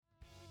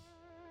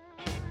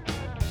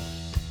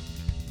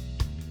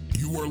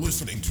You are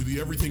listening to the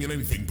Everything and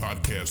Anything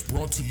podcast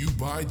brought to you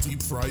by Deep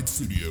Fried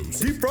Studios.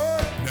 Deep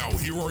Fried! Now,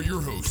 here are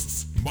your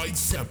hosts, Mike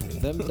Semple.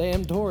 Them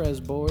damn Torres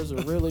boys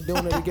are really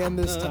doing it again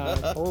this time.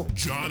 Oh.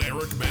 John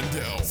Eric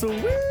Mandel.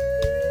 Sweet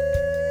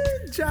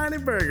Johnny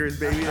Burgers,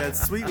 baby. That's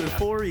sweet with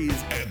 4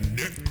 E's. And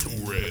Nick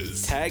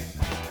Torres. Tag.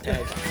 Damn.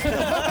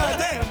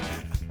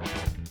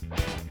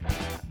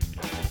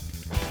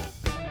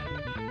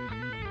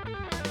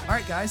 All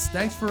right, guys.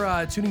 Thanks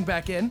for tuning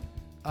back in.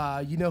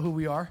 You know who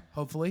we are,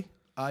 hopefully.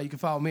 You can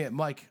follow me at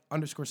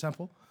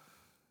Mike_Semple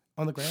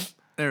on the gram.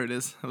 There it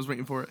is. I was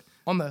waiting for it.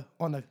 On the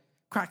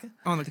cracker.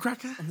 On the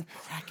cracker.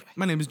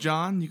 My name is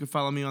John. You can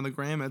follow me on the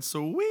gram at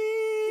Sweet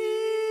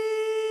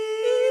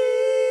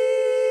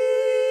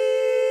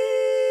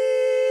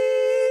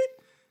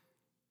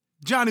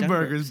Johnny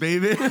Burgers,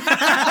 baby.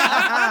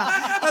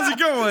 How's it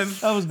going?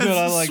 That was good.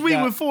 I like Sweet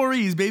that. with 4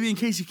 E's, baby, in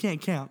case you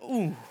can't count.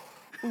 Ooh.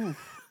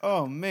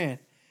 Oh, man.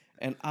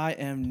 And I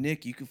am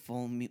Nick. You can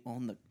follow me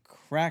on the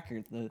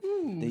cracker, the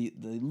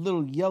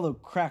little yellow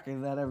cracker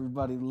that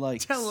everybody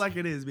likes. Tell it like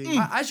it is, baby.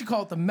 I should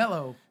call it the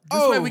mellow.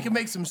 This way we can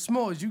make some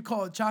s'mores. You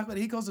call it chocolate,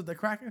 he calls it the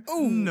cracker.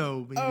 Oh,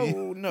 no, baby.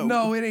 Oh, no.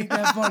 No, it ain't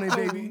that funny,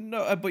 baby.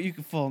 No, but you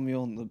can follow me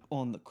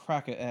on the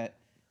cracker at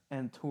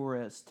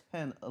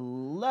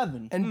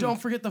Torres1011. And don't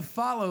forget to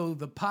follow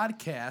the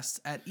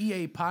podcast at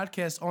EA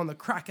Podcast on the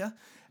Cracker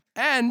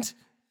and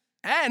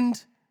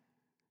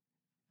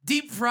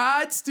Deep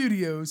Fried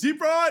Studios. Deep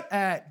Fried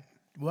At,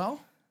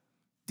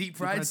 Deep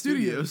Fried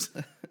Studios.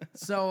 Studios.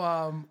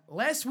 So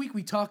last week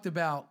we talked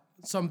about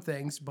some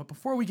things, but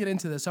before we get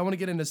into this, I want to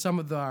get into some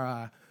of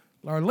our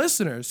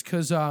listeners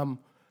because I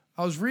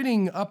was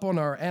reading up on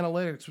our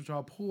analytics, which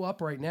I'll pull up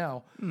right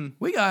now.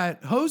 We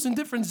got hoes in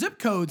different zip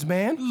codes,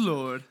 man.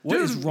 Lord. What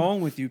is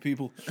wrong with you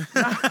people?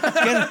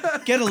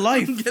 Get a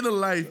life. Get a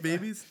life,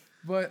 babies.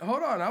 But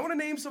hold on, I want to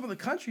name some of the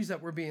countries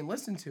that we're being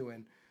listened to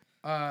in.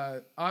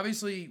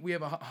 Obviously, we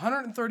have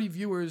 130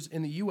 viewers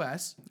in the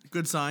U.S.,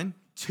 Good sign.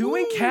 2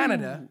 in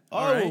Canada,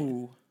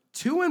 Oh.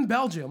 2 in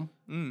Belgium,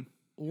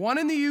 1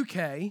 in the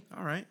U.K.,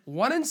 All right.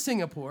 1 in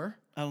Singapore,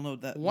 I don't know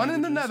what that 1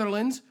 in the language is.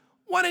 Netherlands,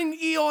 1 in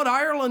old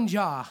Ireland,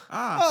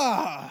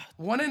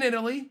 1 in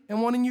Italy,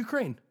 and 1 in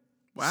Ukraine.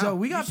 Wow. So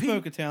we You got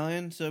spoke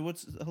Italian, so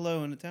what's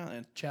hello in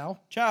Italian? Ciao.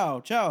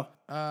 Ciao.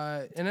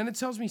 And then it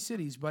tells me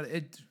cities, but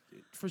it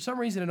for some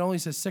reason it only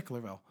says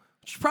Sicklerville,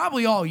 which is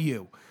probably all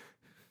you.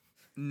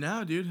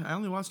 No, dude. I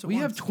only watched it We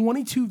once. have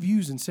 22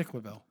 views in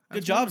Sicklerville.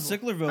 Good job,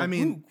 Sicklerville. I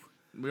mean,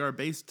 we are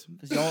based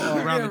y'all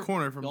are around the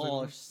corner from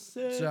y'all are Ziggler.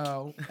 sick.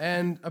 So,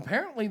 and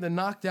apparently the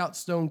knocked out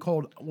Stone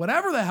Cold,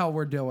 whatever the hell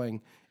we're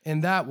doing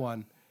in that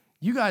one,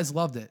 you guys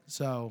loved it.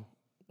 So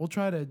we'll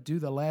try to do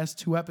the last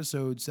 2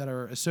 episodes that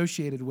are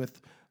associated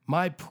with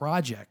my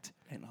project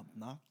And I'm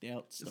knocked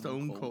out.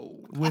 Stone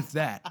Cold. with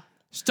that.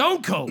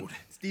 Stone Cold.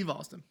 Steve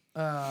Austin.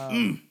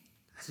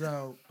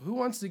 So who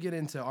wants to get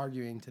into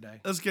arguing today?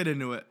 Let's get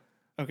into it.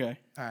 Okay.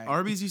 All right.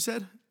 Arby's, you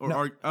said? Or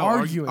No,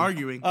 arguing.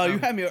 arguing. Oh, you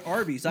had me at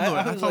Arby's. No,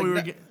 I was thought we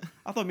like were that-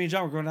 I thought me and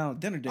John were going down on a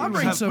dinner date. I'll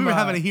bring some, we were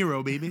having a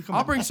hero, baby. Come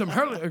I'll on. bring some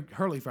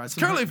Hurley fries.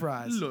 Curly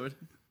fries. Lord.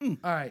 All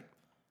right.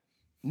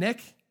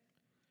 Nick,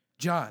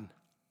 John,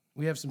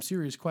 we have some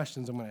serious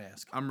questions I'm going to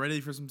ask. I'm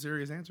ready for some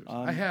serious answers.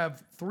 I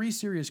have 3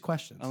 serious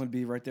questions. I'm going to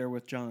be right there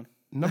with John.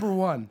 Number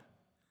 1,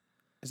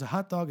 is a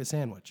hot dog a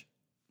sandwich?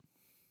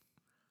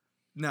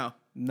 No.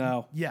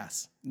 No.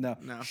 Yes. No.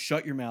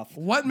 Shut your mouth.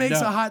 What makes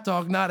No. a hot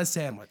dog not a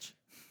sandwich?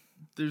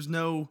 There's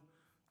no...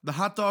 The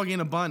hot dog in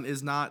a bun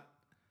is not...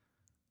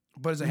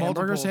 But is a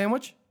hamburger Multiple.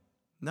 sandwich?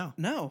 No.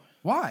 No.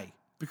 Why?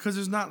 Because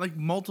there's not like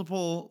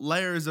multiple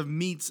layers of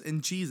meats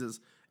and cheeses.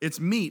 It's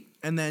meat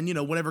and then,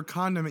 whatever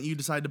condiment you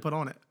decide to put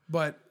on it.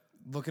 But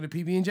look at a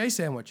PB&J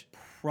sandwich.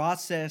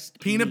 Processed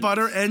Peanut meats.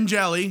 butter and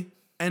jelly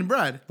and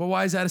bread. But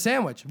why is that a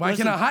sandwich? Why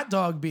Listen- can a hot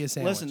dog be a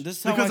sandwich? Listen, this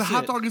is how Because I a see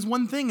hot it. dog is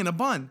one thing in a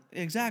bun.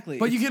 Exactly.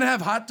 But you can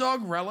have hot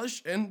dog,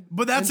 relish, and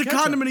But that's and the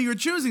ketchup. condiment you're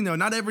choosing, though.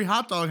 Not every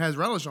hot dog has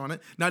relish on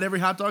it. Not every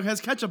hot dog has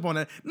ketchup on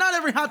it. Not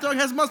every hot dog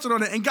has mustard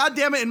on it. And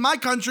goddamn it, in my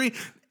country,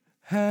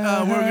 we're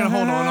gonna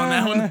hold on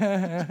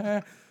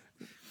that one.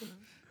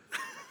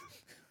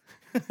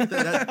 So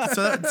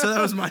that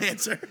was my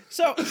answer.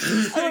 So, I want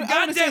to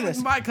Goddamn say it,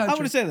 this. my I country.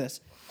 want to say this.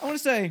 I want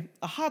to say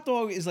a hot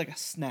dog is like a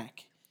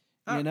snack.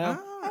 You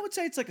know? I would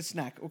say it's like a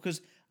snack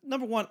because,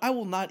 number one, I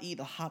will not eat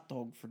a hot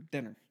dog for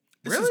dinner.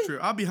 This is true.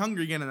 I'll be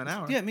hungry again in an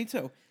hour. Yeah, me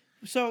too.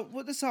 So,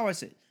 this is how I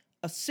say it.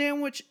 A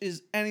sandwich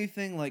is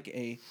anything like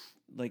a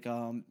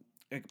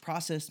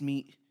processed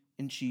meat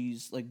and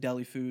cheese, like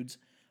deli foods,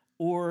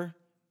 or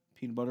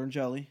peanut butter and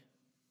jelly,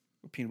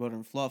 or peanut butter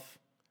and fluff,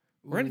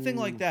 or anything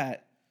like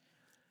that,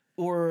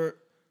 or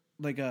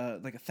like a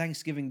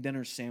Thanksgiving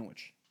dinner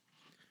sandwich.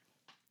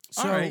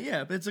 So, all right,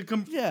 yeah, but it's a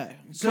Yeah.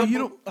 So you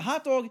don't- a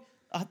hot dog.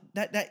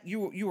 That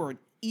you are an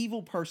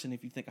evil person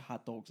if you think a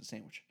hot dog's a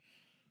sandwich.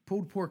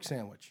 Pulled pork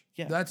sandwich.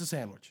 Yeah. That's a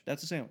sandwich.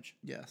 That's a sandwich.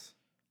 yes,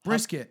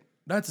 Brisket.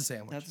 That's a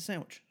sandwich. That's a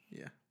sandwich.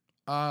 yeah.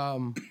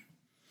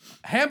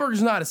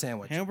 Hamburger's not a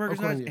sandwich. Hamburger's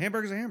according not. to you.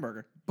 Hamburger's a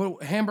hamburger.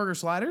 But hamburger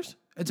sliders?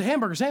 It's a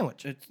hamburger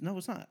sandwich. No,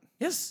 it's not.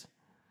 Yes.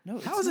 No,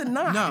 How is it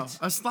not? No,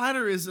 a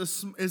slider is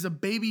a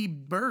baby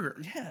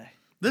burger. Yeah.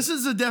 This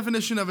is the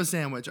definition of a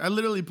sandwich. I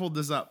literally pulled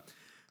this up.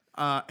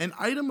 An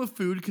item of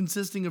food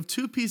consisting of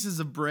 2 pieces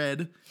of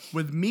bread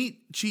with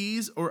meat,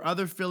 cheese, or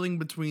other filling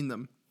between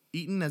them,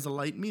 eaten as a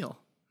light meal.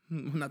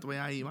 Not the way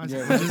I eat my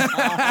sandwiches.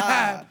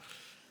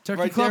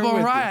 Turkey Right club there on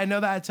with rye. you. I know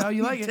that's how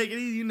you like it. Take it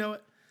easy, you know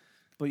it.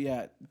 But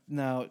yeah,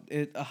 no,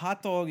 a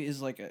hot dog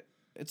is like a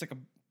either.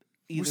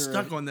 We're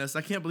stuck on this.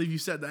 I can't believe you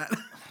said that.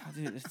 Oh,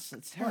 dude,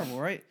 it's terrible,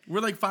 right? We're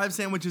like 5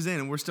 sandwiches in,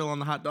 and we're still on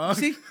the hot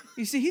dog.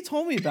 You see, he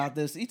told me about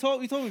this. He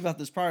told me about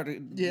this prior to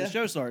the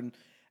show starting,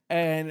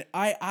 and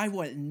I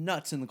went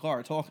nuts in the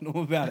car talking to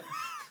him about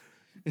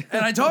it.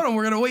 And I told him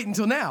we're gonna wait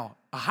until now.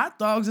 A hot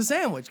dog's a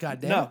sandwich.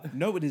 Goddamn.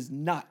 No, it is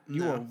not.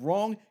 You are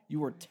wrong.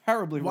 You are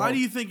terribly wrong. Why do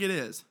you think it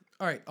is?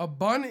 All right, a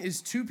bun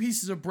is 2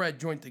 pieces of bread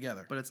joined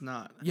together. But it's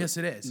not. Yes,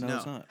 it is. No,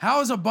 it's not. How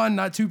is a bun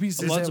not 2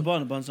 pieces? A bun's a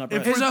bun. A bun's not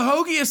bread. Is a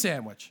hoagie a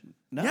sandwich?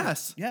 No.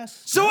 Yes.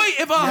 Yes. So wait,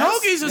 if a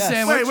hoagie's a Yes.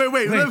 sandwich,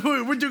 Wait.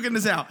 We're duking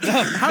this out.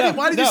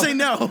 Why did you say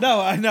no?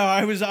 No, I know.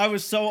 I'm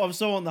so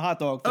on the hot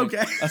dog thing. Okay.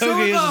 A so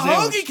hoagie if is a a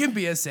sandwich. hoagie can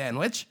be a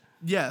sandwich.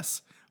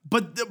 Yes.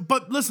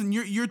 But listen,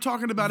 you're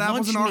talking about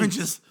apples and Lunch meat.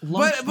 oranges.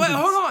 But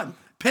hold on.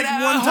 Pick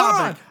And, one hold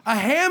topic. on. A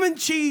ham and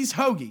cheese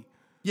hoagie.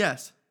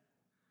 Yes.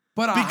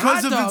 But a Because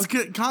hot of dog,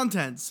 its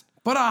contents.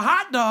 But a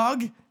hot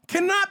dog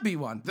cannot be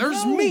one.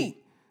 There's meat.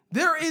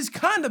 There is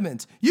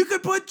condiments. You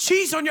could put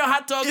cheese on your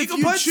hot dog. If could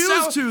you put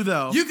choose to,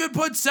 though. You could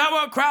put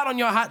sauerkraut on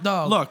your hot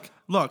dog.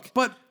 Look.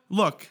 But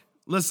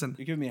Listen.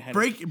 You're giving me a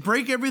headache.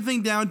 Break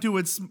everything down to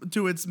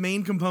its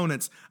main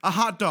components. A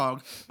hot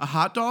dog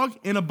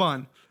in a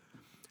bun.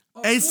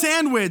 A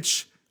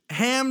sandwich,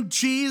 ham,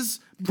 cheese,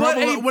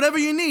 whatever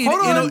you need. Hold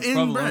on.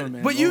 In bread.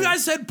 Man. But you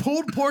guys said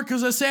pulled pork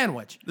is a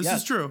sandwich. This Yes.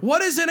 is true.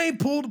 What is in a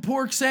pulled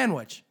pork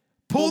sandwich?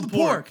 Pulled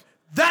pork. pork.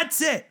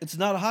 That's it. It's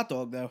not a hot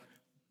dog though.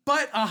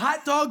 But a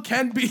hot dog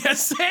can be a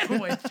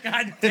sandwich.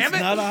 God damn It's it.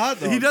 not a hot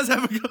dog. He does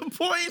have a good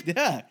point.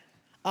 Yeah.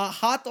 A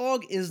hot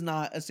dog is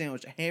not a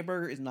sandwich. A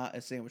hamburger is not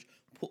a sandwich.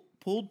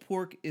 Pulled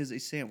pork is a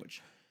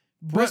sandwich.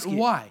 Brisket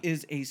why?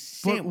 is a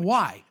sandwich. But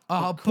why?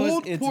 A Because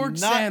pulled it's pork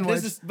not, sandwich.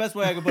 This is the best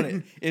way I can put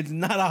it. It's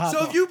not a hot So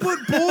dog.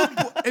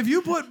 if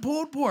you put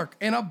pulled pork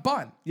in a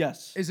bun,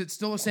 Yes. is it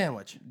still a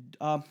sandwich?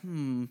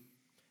 Don't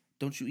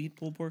you eat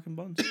pulled pork and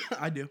buns?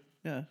 I do.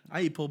 Yeah.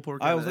 I eat pulled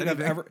pork. I out don't of think I've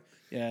anything. ever.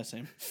 Yeah,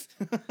 same.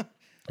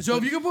 So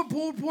if you can put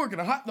pulled pork in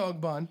a hot dog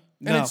bun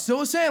and No. it's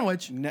still a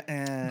sandwich,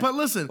 But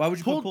listen. Why would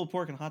you put pulled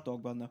pork in a hot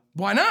dog bun though?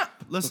 why not?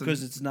 Listen.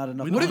 Because it's not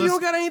enough. What if you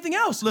don't got anything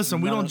else?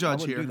 Listen, we No, don't I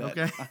judge wouldn't here,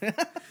 do that. okay?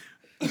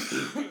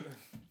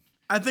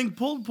 I think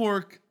pulled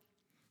pork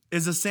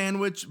is a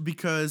sandwich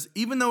because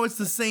even though it's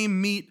the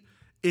same meat,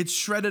 it's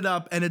shredded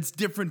up and it's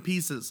different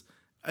pieces.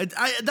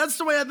 That's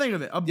the way I think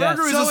of it. A Yes.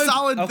 burger is So a if-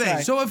 solid okay.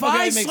 thing. So if Okay,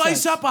 I it makes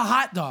slice sense. up a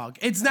hot dog,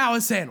 it's now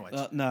a sandwich.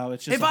 No,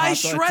 it's just. If a I hot dog.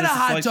 shred It's a just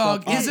hot sliced dog,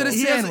 up hot is it a dog.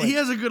 sandwich? He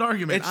has a good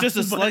argument. It's just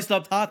a sliced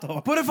up hot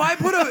dog. But if I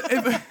put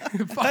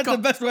fuck That's the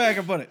off. best way I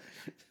can put it.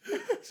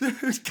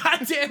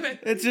 God damn it!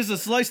 It's just a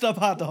sliced up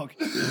hot dog.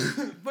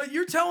 But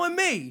you're telling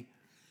me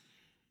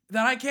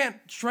that I can't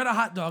shred a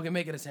hot dog and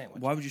make it a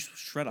sandwich? Why would you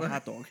shred a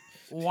hot dog?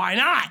 Why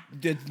not?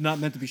 It's not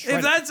meant to be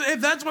shredded.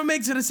 If that's what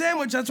makes it a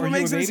sandwich, that's Are what you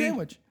makes it a baby?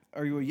 sandwich.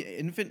 Are you an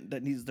infant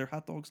that needs their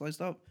hot dog sliced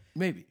up?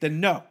 Maybe.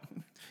 Then no,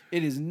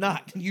 it is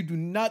not. You do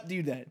not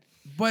do that.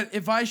 But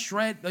if I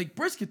shred like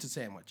brisket's a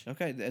sandwich.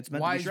 Okay, it's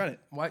meant Why to be shredded.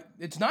 Why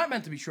it's not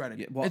meant to be shredded.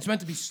 Yeah, well- it's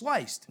meant to be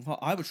sliced. Well,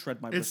 I would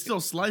shred my It's brisket.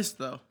 still sliced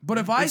though. But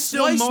if I It's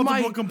still slice multiple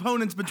my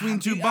components between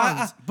two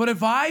buns. but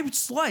if I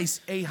slice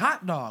a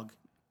hot dog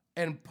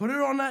and put it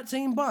on that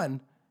same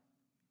bun,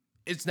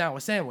 it's now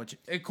a sandwich.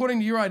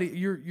 According to your idea,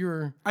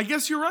 you're I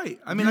guess you're right.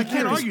 I mean, I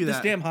can't argue This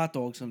that. damn hot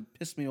dog's gonna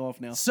piss me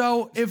off now.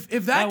 so if I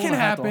that want can a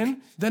hot dog.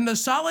 happen, then the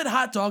solid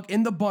hot dog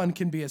in the bun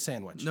can be a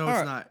sandwich. No, All it's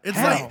right. not. It's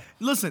How? like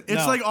listen.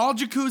 It's No. like all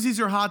jacuzzis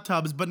are hot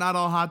tubs, but not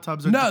all hot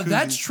tubs are. No, jacuzzis.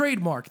 that's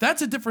trademark.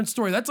 That's a different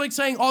story. That's like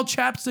saying all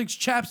chapstick's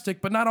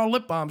chapstick, but not all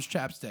lip balm's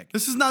chapstick.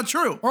 This is not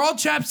true. Or all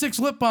chapstick's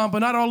lip balm, but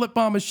not all lip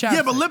balm is chapstick.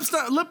 Yeah, but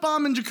lip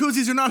balm and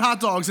jacuzzis are not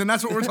hot dogs, and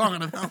that's what we're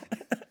talking about.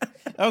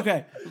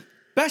 Okay,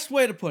 best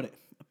way to put it.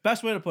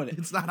 Best way to put it.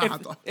 It's not a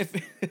hot dog. If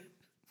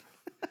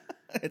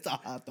it's a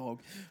hot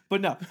dog,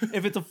 but no,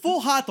 if it's a full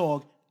hot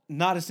dog,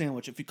 not a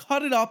sandwich. If you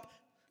cut it up,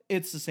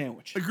 it's a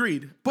sandwich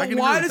Agreed. I But can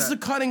why agree with does the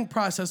that. cutting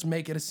process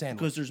make it a sandwich?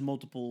 because there's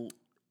multiple.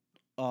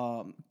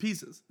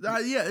 pieces? Yeah,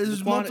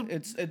 there's Quanti-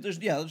 multiple. there's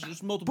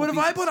just multiple. But if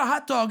I pieces. put a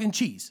hot dog and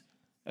cheese,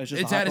 it's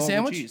just it's a hot that a dog with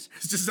sandwich? cheese.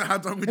 It's just a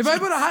hot dog with if cheese. I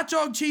put a hot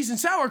dog, cheese, and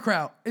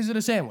sauerkraut, is it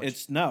a sandwich?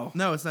 It's no.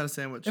 No, it's not a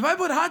sandwich. If I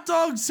put hot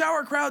dog,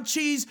 sauerkraut,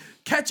 cheese,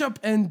 ketchup,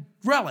 and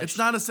relish, It's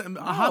not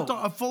a hot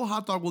dog. A full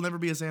hot dog will never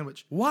be a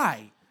sandwich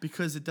why?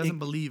 because it doesn't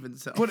believe in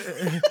itself.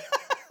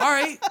 All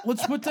right,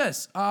 let's put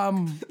this.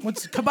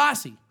 What's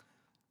kibasi?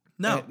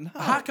 no, No.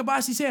 A hot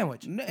kibasi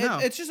sandwich. No, No.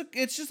 it's just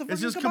it's just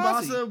kielbasa.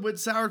 kielbasa with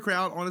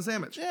sauerkraut on a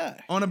sandwich. Yeah.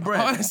 on a bread,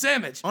 On a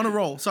sandwich. on a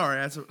roll. Sorry,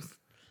 that's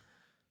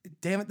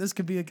Damn it, this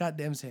could be a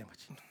goddamn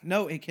sandwich.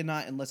 No, it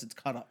cannot unless it's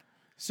cut up.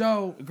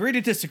 So, Agree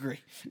to disagree.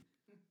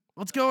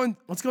 Let's go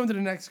into the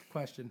next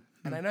question.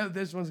 And I know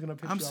this one's gonna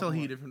piss I'm you still off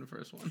more. heated from the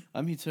first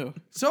one. Me too.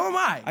 So am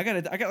I. I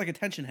got like a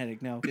tension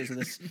headache now because of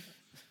this.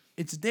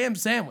 It's a damn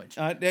sandwich.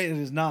 It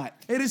is not.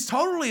 It is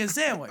totally a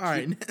sandwich. All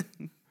right.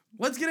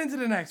 Let's get into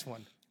the next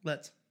one.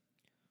 Let's.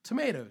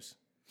 Tomatoes.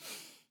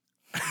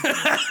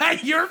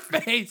 Your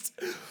face.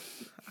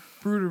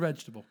 Fruit or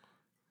vegetable?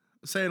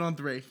 Say it on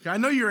 3. I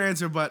know your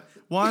answer, but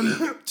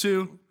 1,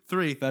 2,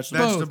 3.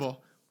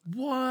 Vegetable.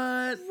 What?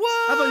 I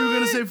thought you were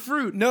going to say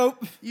fruit.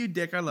 Nope. You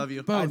dick. I love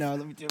you. Both. I know.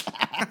 Let me do.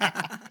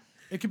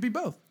 It could be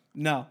both.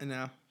 No.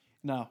 No.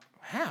 No.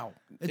 How?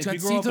 It's If got you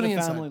grow seeds up on in the a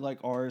inside. family like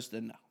ours,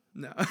 then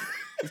no. No.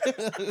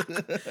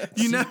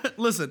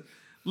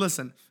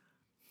 Listen.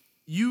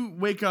 You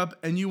wake up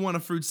and you want a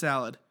fruit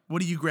salad.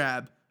 What do you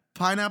grab?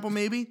 Pineapple,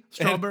 maybe?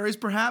 Strawberries,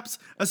 perhaps?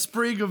 A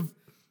sprig of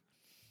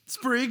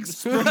sprigs?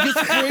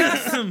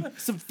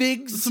 Some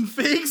figs. Some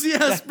figs?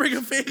 Yeah, a sprig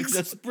of figs.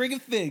 A sprig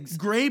of figs.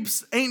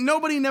 Grapes? Ain't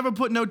nobody never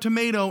put no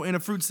tomato in a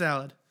fruit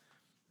salad.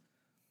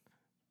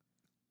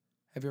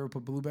 Have you ever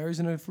put blueberries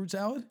in a fruit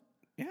salad?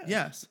 Yeah.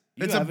 Yes.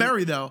 You It's a haven't-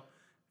 berry, though.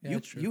 Yeah,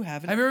 that's true. You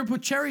haven't. Have you ever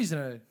put cherries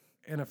in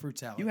a fruit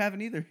salad? You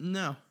haven't either.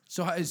 No.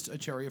 So is a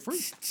cherry a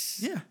fruit?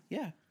 Yeah.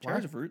 Yeah.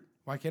 Cherry's a fruit.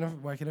 Why can't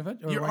a veg?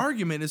 Your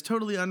argument is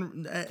totally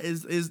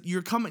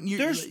you're coming.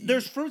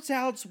 There's fruit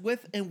salads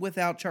with and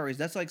without cherries.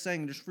 That's like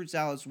saying there's fruit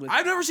salads with.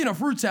 I've never seen a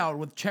fruit salad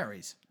with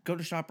cherries. Go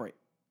to ShopRite.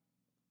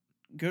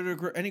 Go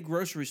to any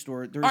grocery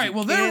store. All right,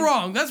 well they're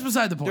wrong. That's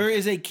beside the point. There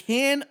is a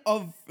can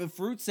of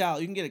fruit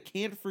salad. You can get a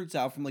canned fruit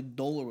salad from like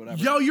Dole or whatever.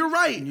 Yo, you're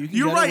right. And you can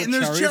You're get it right, with and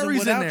there's cherries in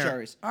without there.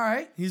 Cherries. All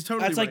right, He's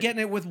totally That's right. like getting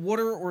it with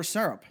water or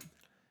syrup.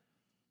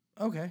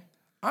 okay.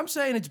 I'm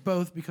saying it's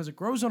both because it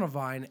grows on a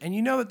vine, and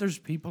you know that there's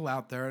people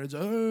out there. And it's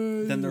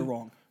Then they're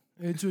wrong.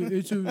 It's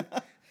a.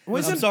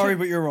 I'm sorry,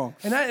 but you're wrong.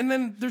 And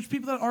then there's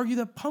people that argue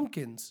that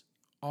pumpkins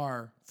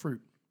are fruit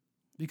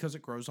because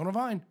it grows on a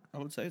vine. I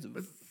would say it's.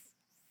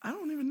 I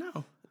don't even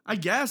know. I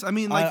guess. I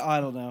mean, like,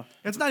 I don't know.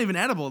 it's not even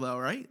edible though,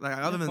 right? Like,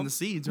 other than the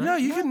seeds, right? No,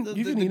 you can The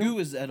eat goo them.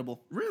 is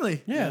edible.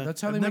 Really? Yeah,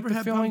 that's how I've they make never the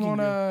had filling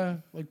pumpkin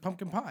on like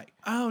pumpkin pie.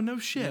 Oh no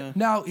shit. Yeah.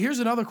 Now, here's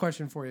another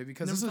question for you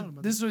because Never thought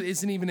about this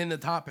isn't even in the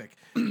topic,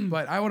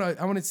 but I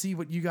want to see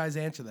what you guys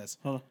answer this.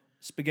 Hold on.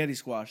 Spaghetti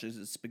squash. Is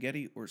it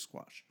spaghetti or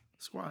squash?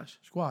 Squash.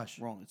 Squash.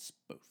 Wrong. It's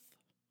both.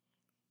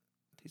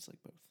 Tastes like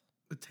both.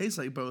 It tastes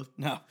like both.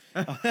 No.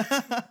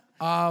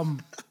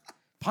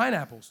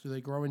 Pineapples. Do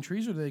they grow in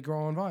trees or do they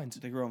grow on vines?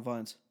 They grow on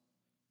vines.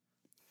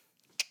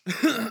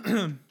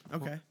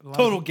 Okay.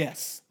 Total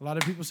guess. A lot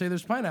of people say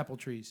there's pineapple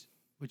trees,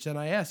 which then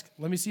I ask,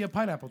 let me see a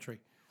pineapple tree.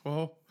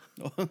 Oh.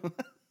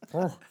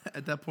 Oh.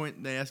 At that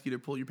point, they ask you to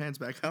pull your pants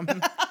back up.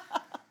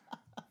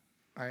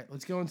 All right,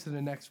 let's go into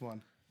the next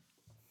one.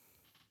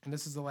 And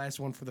this is the last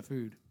one for the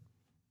food.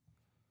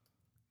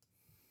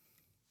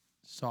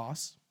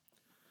 Sauce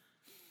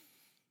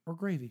or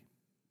gravy?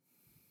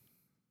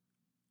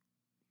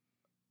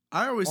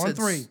 I always On said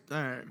 3.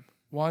 All right.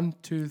 1,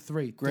 2,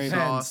 3. Gravy.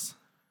 Depends. Sauce.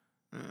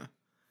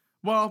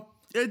 Well,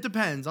 it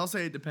depends. I'll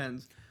say it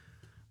depends.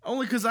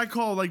 Only because I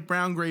call like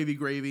brown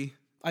gravy.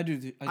 I do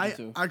too.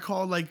 I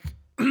call like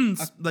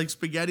like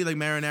spaghetti, like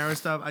marinara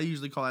stuff. I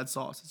usually call that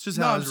sauce. It's just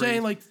No, how I I'm was saying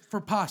raised. like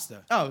for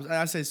pasta. Oh,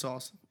 I say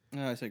sauce.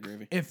 No, I say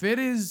gravy. If it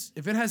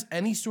has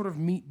any sort of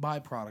meat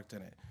byproduct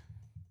in it,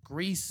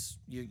 grease,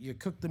 you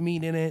cook the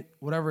meat in it,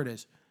 whatever it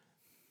is,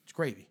 it's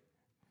gravy.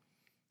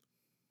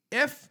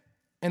 If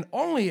and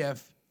only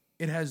if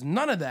it has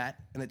none of that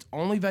and it's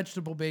only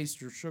vegetable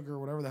based or sugar or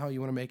whatever the hell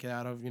you want to make it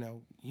out of,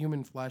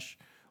 human flesh,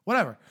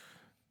 whatever,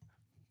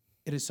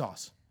 it is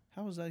sauce.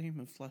 How does that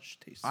human flesh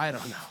taste? I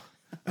don't know.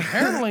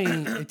 Apparently,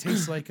 it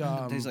tastes like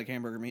It tastes like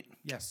hamburger meat.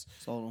 yes.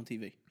 Saw it on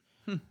TV.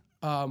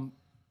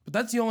 But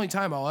that's the only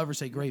time I'll ever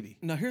say gravy.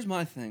 Now here's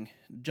my thing,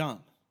 John.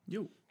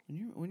 Yo.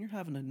 When you're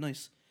having a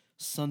nice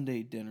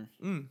Sunday dinner,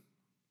 and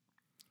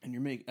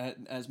you're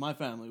as my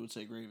family would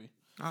say, gravy,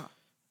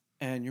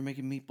 and you're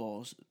making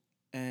meatballs,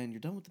 and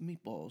you're done with the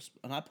meatballs,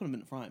 and I put them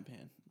in the frying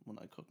pan when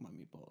I cook my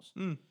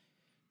meatballs.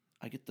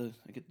 I get the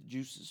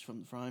juices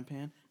from the frying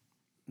pan.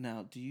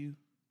 Now, do you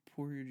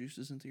pour your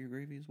juices into your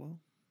gravy as well?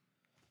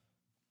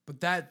 But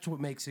that's what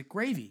makes it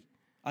gravy.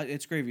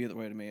 It's gravy either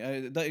way to me.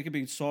 It could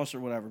be sauce or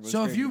whatever. But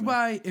So it's if you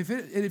gravy to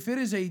me. if it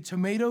is a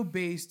tomato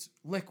based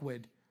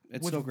liquid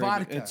It's with still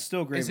gravy. vodka, It's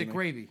still gravy Is it to me.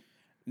 gravy?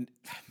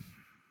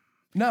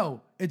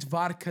 No, it's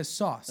vodka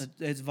sauce.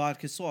 It's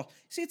vodka sauce.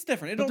 See, it's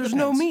different. It all There's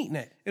depends. no meat in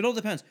it. It all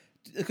depends.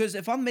 Because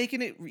if I'm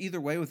making it either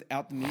way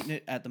without the meat in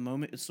it at the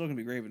moment, it's still gonna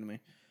be gravy to me.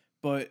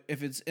 But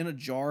if it's in a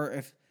jar,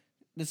 if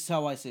this is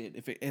how I see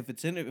it,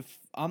 if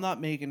I'm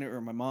not making it or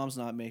my mom's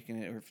not making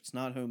it or if it's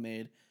not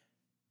homemade,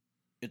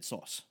 it's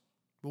sauce.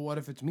 But what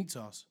if it's meat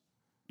sauce?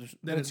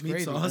 Then it's meat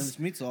gravy. And sauce. it's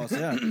meat sauce,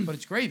 yeah. But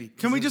it's gravy.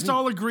 Can we It's just meat.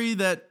 all agree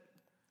that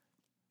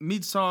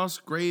meat sauce,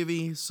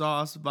 gravy,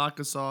 sauce,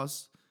 vodka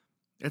sauce,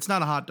 it's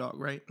not a hot dog,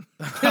 right?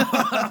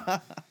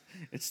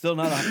 It's still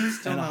not a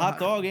hot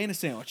dog ain't a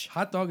sandwich.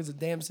 Hot dog is a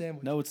damn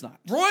sandwich. No, it's not.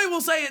 Roy will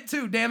say it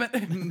too, damn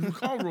it.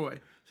 Call Roy.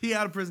 He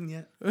out of prison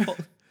yet?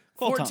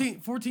 Call Tom.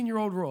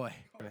 14-year-old Roy.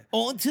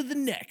 On to the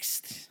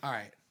next. All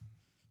right.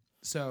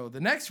 So the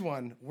next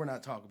one, we're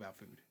not talking about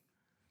food.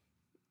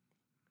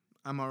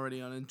 I'm already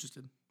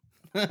uninterested.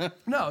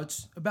 No,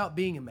 it's about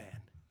being a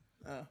man.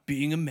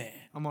 Being a man.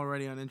 I'm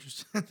already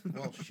uninterested.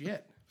 Well,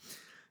 shit.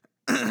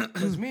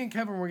 Because me and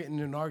Kevin were getting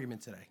into an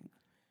argument today.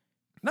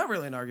 Not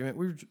really an argument.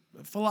 We were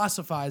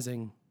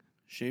philosophizing,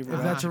 Shave if or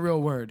that's a real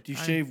word. Do you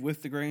shave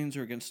with the grains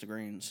or against the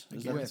grains?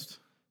 With.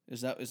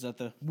 Is that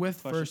the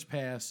With question? first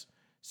pass.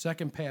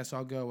 Second pass,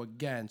 I'll go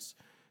against.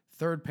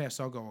 Third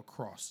pass, I'll go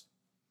across.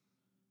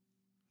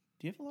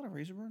 Do you have a lot of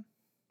razor burn?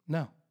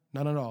 No,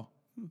 none at all.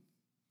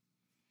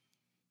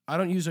 I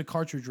don't use a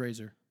cartridge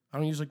razor. I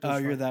don't use like those. Oh,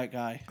 you're that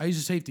guy. I use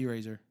a safety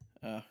razor.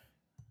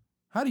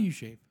 How do you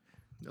shave?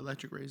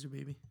 Electric razor,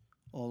 baby.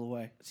 All the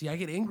way. See, I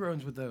get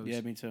ingrowns with those.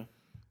 Yeah, me too.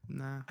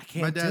 Nah. I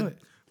can't My dad, do it.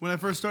 When I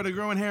first started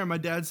growing hair, my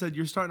dad said,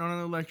 you're starting on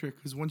an electric.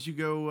 Because once you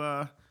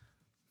go,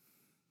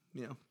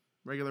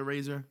 regular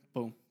razor,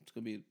 Boom. It's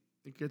gonna be.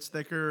 it gets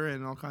thicker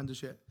and all kinds of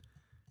shit.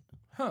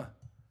 Huh.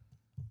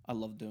 I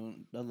love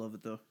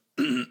it though.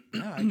 No,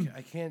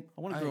 I can't.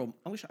 I want to grow.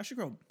 I should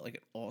grow like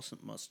an awesome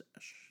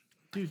mustache.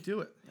 Dude,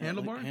 do it. Yeah,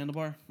 Handlebar? like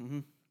handlebar.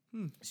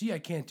 Mm-hmm. See, I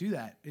can't do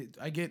that.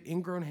 I get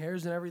ingrown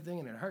hairs and everything,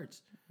 and it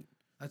hurts.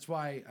 That's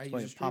why I why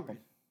use you a pop straight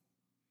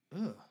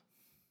 'em. Ugh.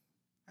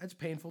 That's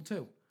painful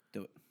too.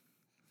 Do it.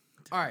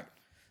 All right.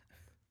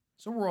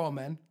 So we're all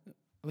men.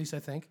 At least I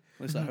think.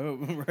 At least I hope,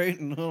 right?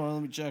 Hold on,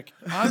 let me check.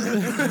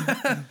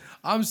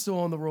 I'm still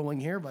on the rolling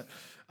here, but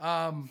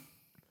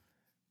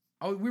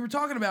we were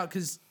talking about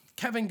because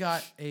Kevin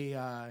got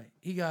a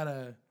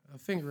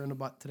finger in the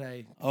butt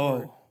today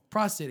for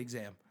prostate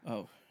exam.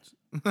 Oh.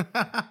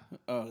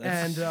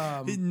 That's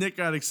And Nick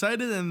got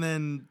excited and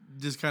then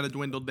just kind of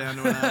dwindled down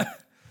to an eye.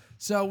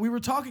 so we were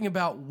talking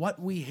about what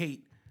we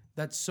hate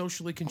that's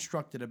socially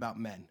constructed about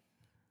men.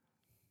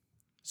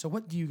 So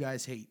what do you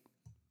guys hate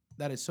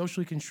that is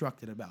socially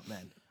constructed about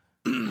men?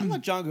 I'll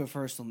let John go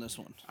first on this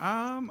one.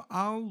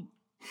 I'll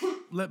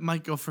let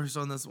Mike go first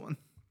on this one.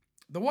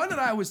 The one that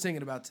I was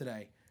thinking about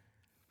today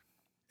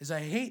is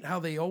I hate how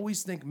they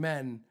always think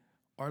men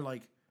are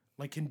like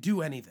can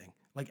do anything.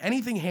 Like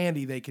anything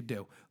handy they could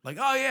do. Like,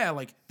 oh yeah,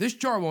 like this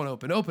jar won't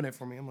open. Open it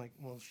for me. I'm like,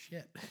 well,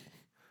 shit.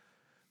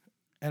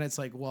 And it's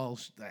like, well,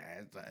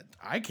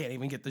 I can't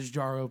even get this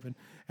jar open.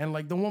 And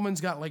like the woman's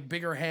got like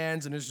bigger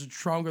hands and is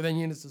stronger than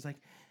you. And it's just like,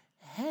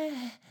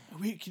 I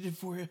weakened it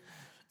for you.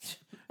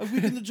 I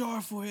weakened the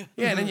jar for you.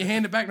 yeah. And then you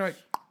hand it back and you're like,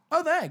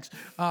 oh, thanks.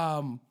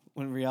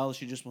 When in reality,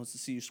 she just wants to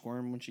see you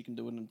squirm when she can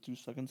do it in 2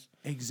 seconds.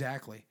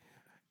 Exactly.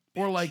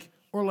 Or like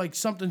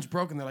something's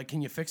broken. They're like,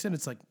 can you fix it?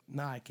 It's like,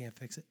 nah, I can't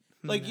fix it.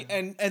 Like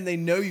and they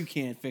know you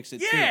can't fix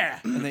it. Yeah.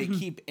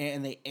 Too.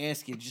 And they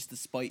ask you just to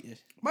spite you.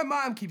 My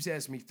mom keeps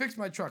asking me, fix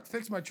my truck,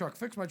 fix my truck,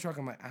 fix my truck.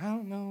 I'm like, I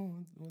don't know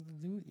what to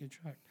do with your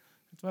truck.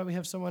 That's why we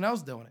have someone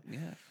else doing it.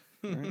 Yeah.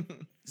 Right.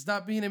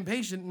 Stop being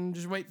impatient and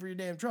just wait for your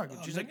damn truck.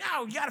 And she's like,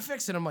 no, you gotta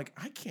fix it. I'm like,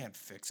 I can't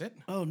fix it.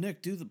 Oh,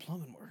 Nick, do the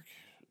plumbing work.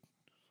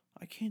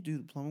 I can't do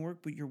the plumbing work,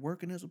 but you're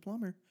working as a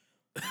plumber.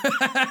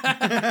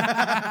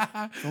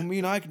 Don't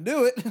mean I can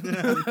do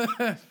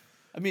it.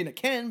 I mean, I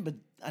can, but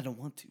I don't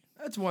want to.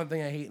 That's one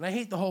thing I hate. And I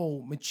hate the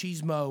whole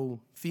machismo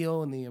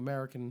feel in the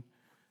American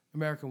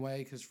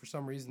way, because for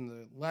some reason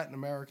the Latin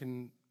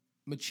American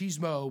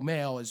machismo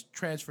male is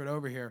transferred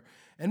over here.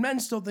 And men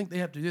still think they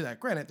have to do that.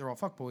 Granted, they're all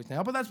fuckboys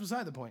now, but that's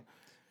beside the point.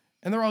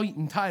 And they're all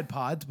eating Tide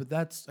Pods, but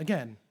that's,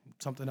 again,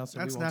 something else that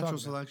That's we won't natural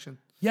talk about. selection.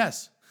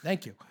 Yes,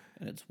 thank you.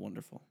 And it's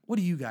wonderful. What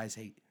do you guys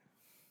hate?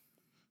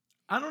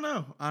 I don't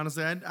know.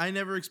 Honestly, I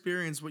never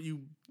experienced what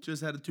you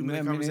just had a 2-minute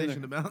Yeah, me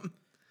conversation neither. about.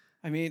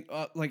 I mean,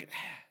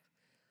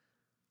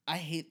 I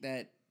hate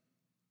that,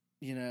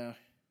 I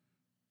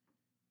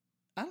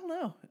don't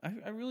know.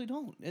 I really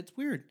don't. It's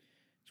weird.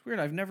 It's weird.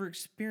 I've never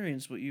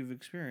experienced what you've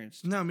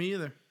experienced. No, me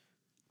either.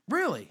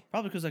 Really?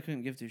 Probably because I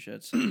couldn't give 2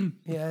 shits.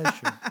 Yeah, that's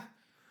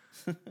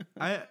true.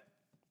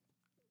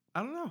 I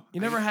don't know. You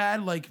never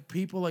had like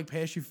people like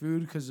pass you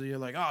food because you're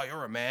like, oh,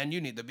 you're a man, you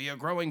need to be a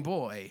growing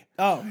boy.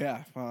 Oh,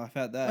 yeah. Well, I've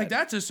had that. Like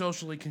that's a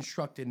socially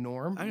constructed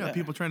norm. I got Yeah.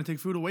 people trying to take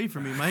food away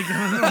from me, Mike.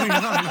 I don't know what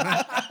you're talking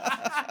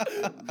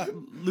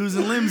about.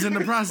 Losing limbs in the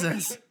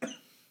process.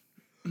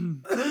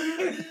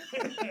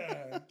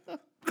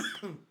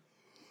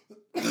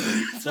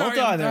 Sorry,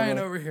 die I'm there, dying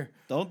bro. over here.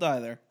 Don't die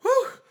there.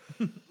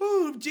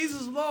 Ooh,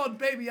 Jesus Lord,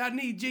 baby, I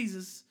need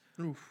Jesus.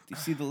 Do you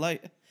see the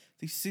light?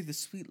 Do you see the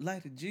sweet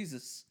light of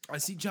Jesus? I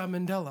see John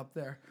Mandel up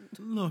there.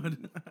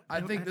 Lord, I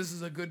think this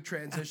is a good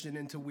transition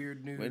into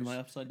weird news. Wait, am I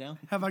upside down?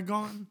 have I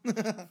gone?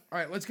 All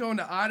right, let's go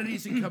into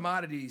oddities and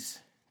commodities,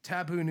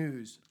 taboo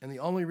news. And the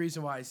only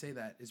reason why I say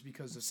that is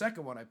because the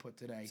second one I put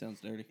today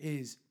Sounds dirty.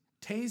 is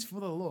Tase for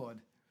the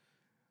Lord.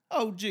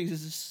 Oh,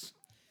 Jesus.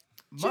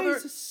 Mother,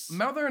 Jesus.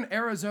 mother in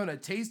Arizona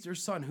tased her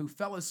son who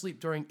fell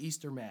asleep during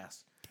Easter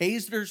Mass.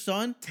 Tased her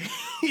son?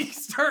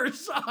 Tased her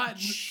son.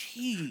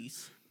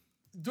 Jeez.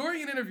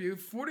 During an interview,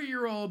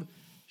 40-year-old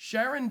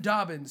Sharon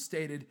Dobbins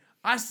stated,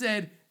 I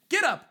said,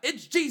 get up,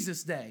 it's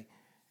Jesus Day,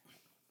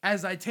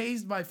 as I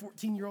tased my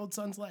 14-year-old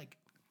son's leg.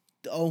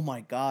 Oh,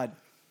 my God.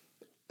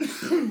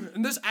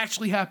 And this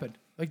actually happened.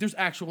 Like, there's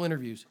actual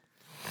interviews.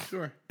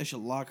 Sure. They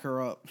should lock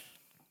her up.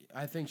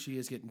 I think she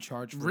is getting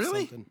charged for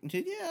Really? something.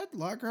 Yeah, I'd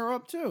lock her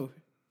up too.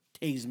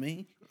 Tase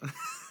me. It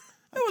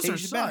was her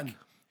Tase you son.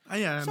 back.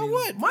 Yeah. So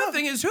what? My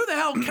thing is, who the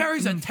hell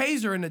carries a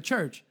taser in the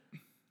church?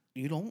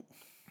 You don't?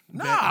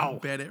 No.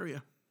 Bad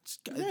area.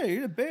 Yeah, you're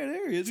in a bad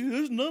area. Dude,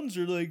 those nuns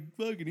are like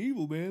fucking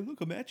evil, man. They'll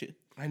come at you.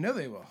 I know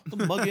they will.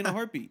 They'll mug you in a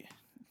heartbeat.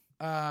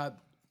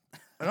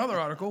 Another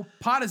article,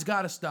 pot has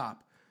got to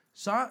stop.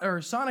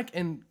 Sonic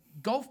and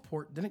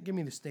Gulfport, didn't give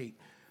me the state,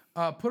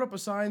 put up a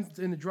sign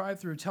in the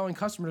drive-thru telling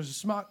customers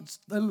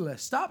to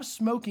stop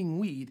smoking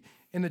weed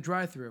in the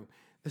drive-thru.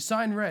 The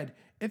sign read,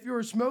 "If you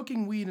are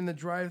smoking weed in the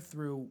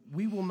drive-thru,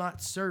 we will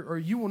not serve, or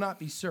you will not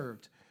be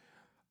served.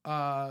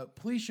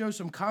 Please show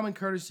some common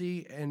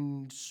courtesy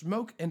and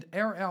smoke and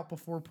air out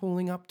before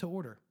pulling up to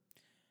order."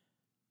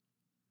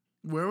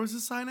 Where was the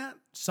sign at?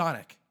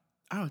 Sonic.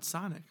 Oh, it's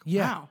Sonic.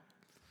 Yeah. Wow.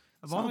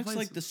 Of all the Sonic's places,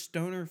 like the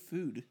stoner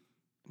food.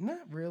 Not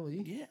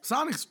really. Yeah.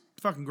 Sonic's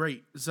fucking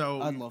great. So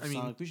I love mean,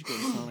 Sonic. We should go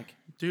to Sonic.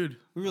 dude.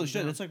 We really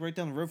should. It's like right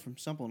down the road from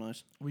Simple and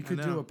Ice. We could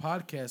know. do a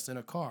podcast in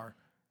a car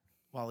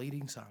while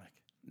eating Sonic.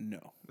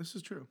 No. This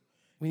is true.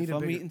 We need If a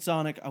I'm bigger... eating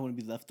Sonic, I want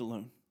to be left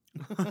alone.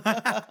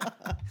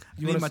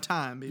 You need my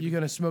time, baby. You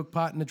gonna smoke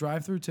pot in the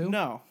drive-thru too?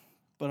 No.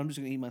 But I'm just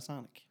going to eat my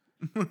Sonic.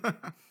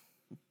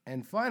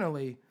 And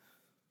finally,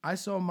 I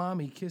saw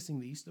mommy kissing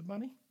the Easter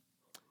Bunny.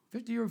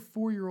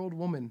 54-year-old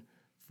woman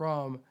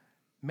from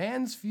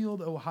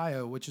Mansfield,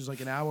 Ohio, which is like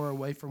an hour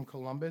away from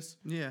Columbus,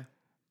 Yeah.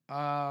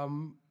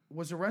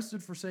 was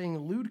arrested for saying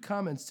lewd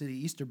comments to the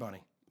Easter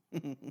Bunny.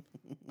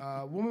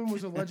 Woman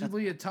was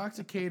allegedly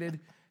intoxicated,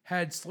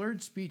 had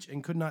slurred speech,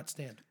 and could not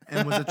stand.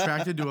 And was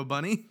attracted to a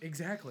bunny.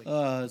 Exactly.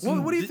 So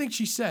What do you think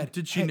she said?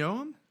 Did she know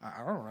him?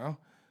 I don't know.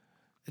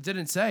 It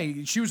didn't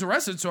say. She was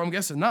arrested, so I'm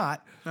guessing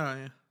not. Oh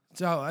yeah.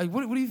 So,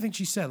 what do you think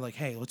she said? Like,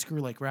 hey, let's screw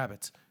like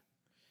rabbits.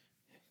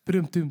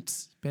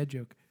 Ba-dum-dum-ts. Bad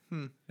joke.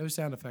 No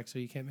sound effects, so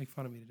you can't make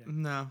fun of me today.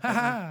 No.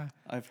 Ha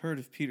I've heard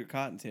of Peter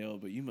Cottontail,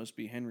 but you must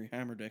be Henry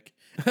Hammerdick.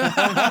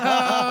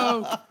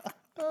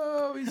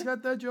 Oh, he's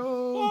got the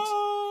jokes.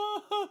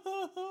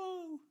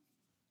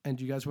 And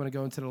do you guys want to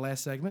go into the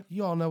last segment?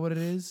 You all know what it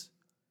is.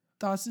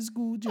 Das ist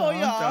gut, ja. Oh,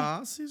 yeah.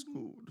 Das ist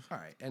gut. All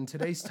right, and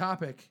today's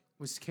topic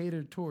was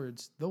catered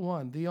towards the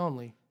one, the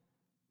only,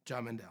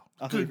 John Mendel.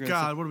 Good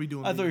God, what are we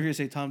doing? I thought you were going to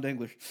say Tom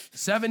Dangler.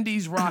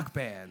 70s rock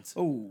bands.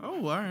 Oh.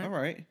 Oh, all right. All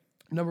right.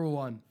 Number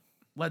 1,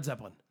 Led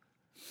Zeppelin.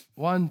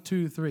 1,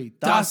 2, 3.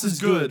 Das ist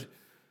good.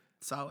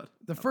 Solid.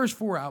 The first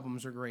 4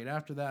 albums are great.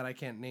 After that, I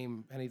can't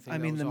name anything. I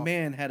mean, that the was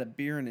man had a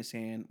beer in his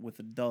hand with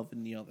a dove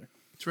in the other.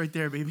 It's right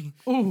there, baby.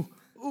 Ooh,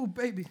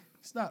 baby,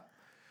 stop.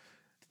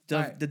 Dove,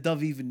 All right. The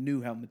dove even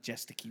knew how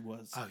majestic he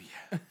was. Oh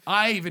yeah,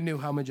 I even knew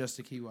how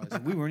majestic he was.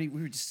 We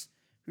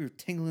were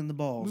tingling the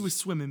balls. We were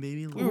swimming,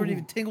 baby. We weren't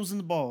even tingles in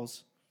the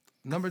balls.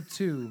 Number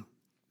 2,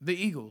 the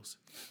Eagles.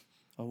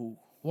 Oh.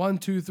 1,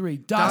 2, 3.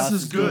 Das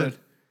ist good.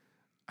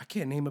 I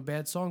can't name a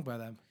bad song by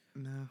them.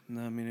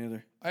 No, me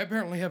neither. I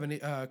apparently have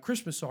a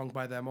Christmas song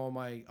by them on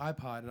my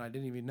iPod, and I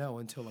didn't even know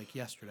until like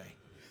yesterday.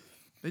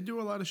 They do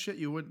a lot of shit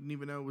you wouldn't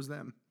even know it was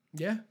them.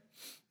 Yeah.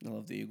 I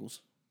love the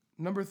Eagles.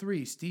 Number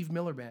 3, Steve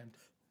Miller Band.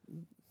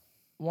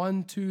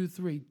 1, 2,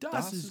 3.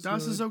 Das ist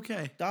Das good. is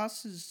okay.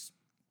 Das is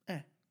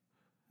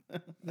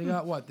They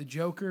got what? The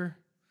Joker.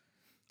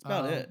 That's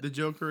about it. The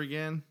Joker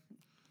again.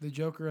 The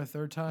Joker a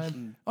third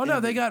time. Oh no,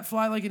 they got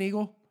Fly Like an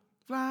Eagle.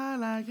 Fly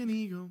like an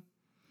eagle.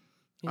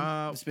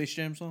 The Space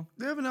Jam song?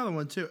 They have another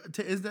one too.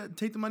 Is that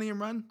Take the Money and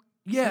Run?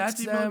 Yeah, That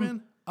that's Steve Miller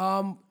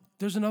them.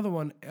 There's another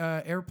one,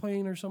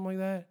 Airplane or something like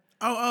that.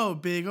 Oh,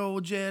 big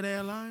old jet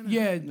airliner.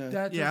 Yeah,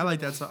 that's Yeah, I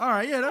like that song. All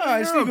right, yeah, All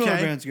right, Steve Miller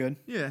okay. Band's good.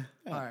 Yeah.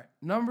 All right,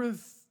 number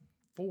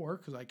 4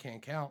 because I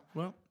can't count.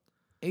 Well,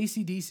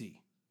 AC/DC.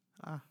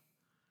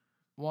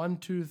 1,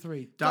 2,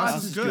 3.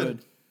 Das is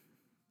good.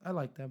 I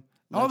like them.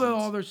 Legends. Although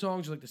all their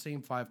songs are like the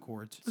same 5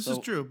 chords. This So, is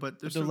true, but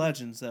They're still,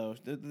 legends, though.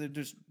 They're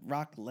just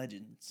rock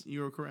legends.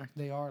 you're correct.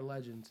 They are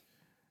legends.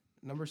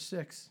 Number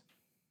 6,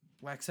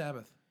 Black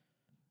Sabbath.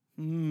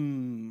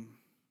 1,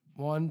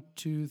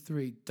 2,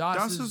 3.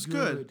 Das is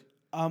good.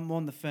 I'm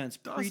on the fence.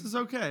 Das is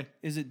okay.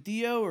 Is it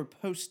Dio or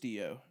post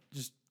Dio?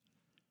 Just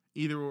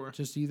Either or.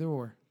 either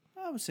or.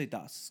 I would say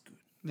Das is good.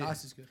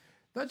 Das is good.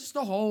 That's just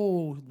the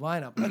whole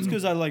lineup. That's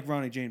because I like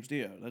Ronnie James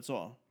Dio. That's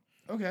all.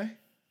 Okay.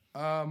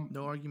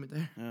 No argument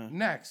there.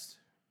 Next,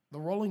 the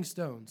Rolling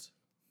Stones.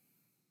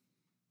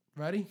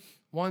 Ready?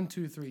 1,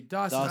 2, 3.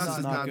 Das Das is This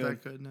is not not good.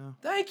 that good, no.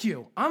 Thank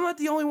you. I'm not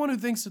the only one who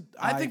thinks that.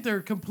 I think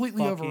they're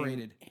completely Fucking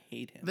overrated.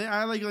 hate him.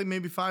 I like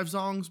maybe 5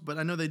 songs, but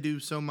I know they do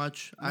so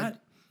much.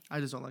 Not- I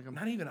just don't like them.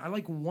 Not even. I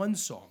like one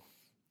song.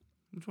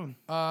 Which one?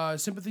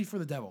 Sympathy for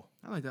the Devil.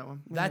 I like that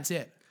one. That's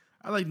it.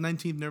 I like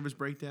 19th Nervous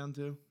Breakdown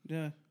too.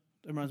 Yeah.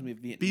 That reminds me of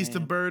Vietnam. Beast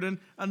of Burden.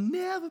 I'll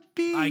never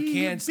be. I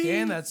can't a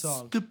stand that beast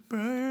song. of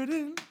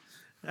burden.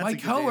 That's My a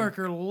good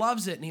coworker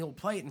loves it, and he'll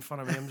play it in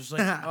front of me. I'm just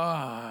like,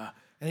 ah.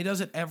 And he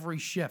does it every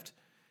shift.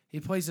 He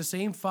plays the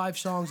same 5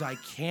 songs I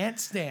can't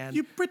stand.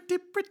 You pretty,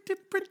 pretty,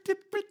 pretty, pretty,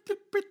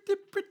 pretty,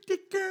 pretty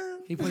girl.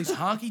 He plays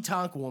Honky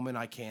Tonk Woman.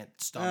 I can't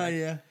stomach.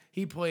 Yeah.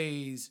 He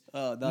plays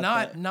not not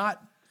that.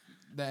 not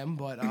them,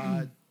 but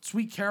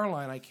Sweet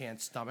Caroline I can't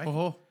stomach.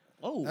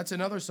 Oh, That's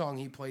another song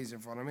he plays in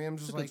front of me. I'm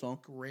just a good like, song.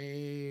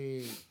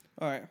 great.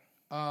 all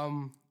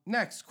right.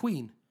 Next,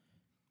 Queen.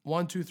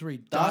 1, 2, 3.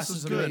 Das Das is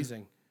is good.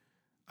 amazing.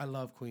 I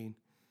love Queen.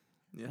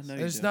 Yes. I know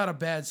you It's do. not a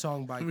bad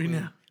song by We Queen.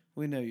 know.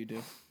 We know you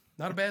do.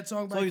 Not a bad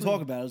song That's by all you Queen.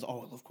 talk about is, I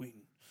love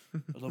Queen.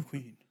 I love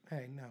Queen.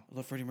 Hey, no. I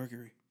love Freddie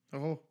Mercury.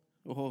 Oh,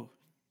 Oh,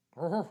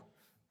 oh,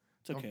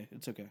 it's okay.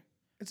 It's okay.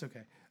 it's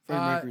okay.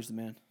 Freddie Mercury's the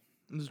man.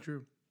 This is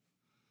true.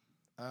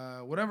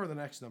 Whatever the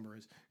next number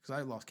is, because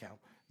I lost count.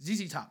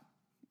 ZZ Top.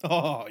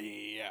 Oh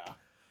yeah.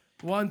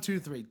 1, 2,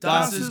 3. Das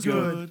Das is is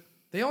good. good.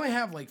 They only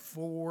have like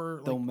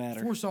four. Don't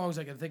matter. 4 songs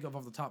I can think of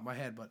off the top of my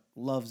head, but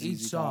Love ZZ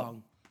each Top.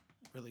 song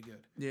really good.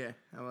 Yeah,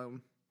 I love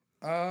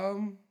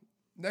him.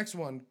 Next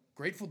one,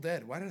 Grateful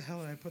Dead. Why the hell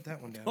did I put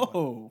that one down?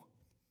 Oh,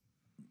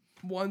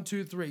 1,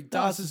 2, 3. Das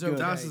Das is is good.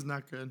 okay. Das is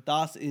not good.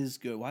 Das is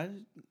good. Why?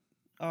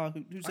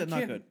 Who said not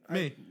can't- good?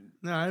 Me.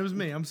 No, it was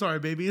me. I'm sorry,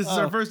 baby. This is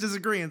our first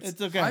disagreement.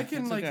 It's okay. I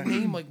can It's like okay.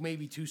 name like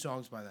maybe 2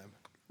 songs by them.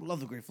 Love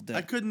the Grateful Dead.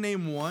 I couldn't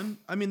name one.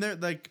 I mean, they're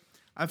like,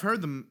 I've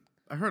heard them.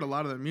 I heard a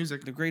lot of their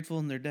music They're grateful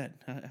and they're dead.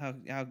 How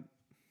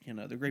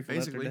they're grateful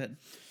Basically. that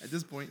at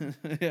this point.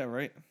 they're dead. Yeah,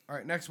 right. All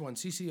right, next one,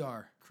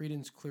 CCR,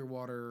 Creedence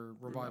Clearwater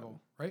Revival,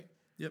 right?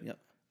 Yep.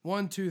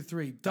 1, 2,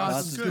 3. Das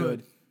Das is is good.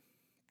 good.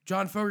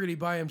 John Fogerty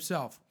by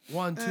himself.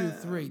 1, 2,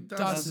 3. Das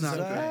Das is is not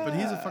okay. good, but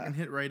he's a fucking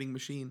hit writing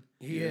machine.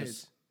 He Yes.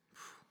 is.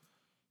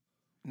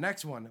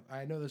 Next one.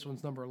 I know this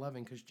one's number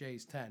 11 because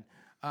Jay's 10.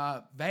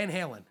 Van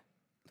Halen.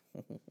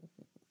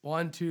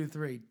 1, 2,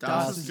 3.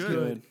 Das is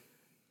good.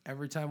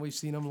 Every time we've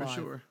seen him For live.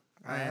 sure.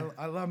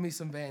 I love me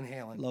some Van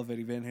Halen. Love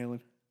Eddie Van Halen.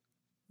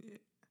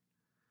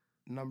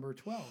 Number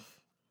 12.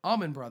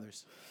 Allman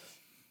Brothers.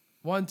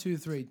 1, 2,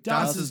 3.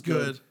 Das is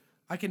good.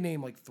 I can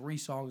name like 3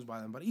 songs by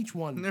them, but each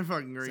one They're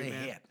fucking is great, a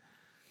man. hit.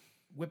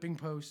 Whipping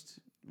Post.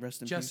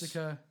 Rest in peace.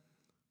 Jessica.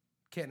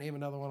 Can't name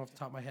another one off the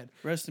top of my head.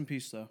 Rest in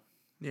peace, though.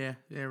 Yeah,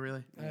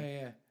 really.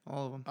 Yeah.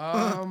 All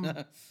of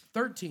them.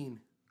 13.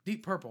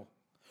 Deep Purple.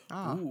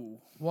 Ooh.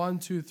 1,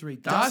 2, 3.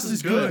 Das Das is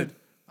is good. good.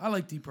 I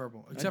like Deep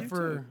Purple, except do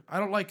for too. I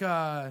don't like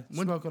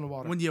Smoke on the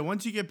Water.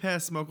 Once you get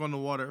past Smoke on the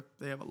Water,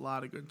 they have a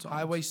lot of good songs.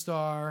 Highway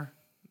Star.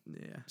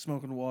 Yeah.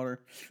 Smoking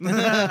water.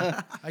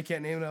 I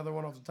can't name another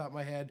one off the top of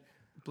my head.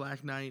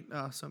 Black Knight.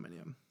 Oh, so many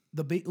of them.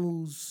 The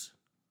Beatles.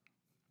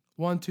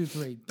 1, 2,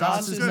 3. Das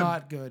Das is is good.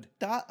 not good.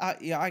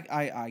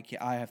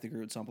 I have to agree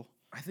with Simple.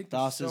 I think they're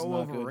Das is so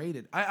not good.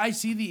 overrated. I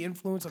see the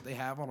influence that they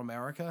have on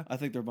America. I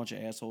think they're a bunch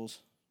of assholes.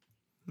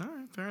 All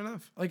right, fair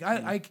enough. Like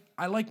I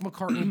like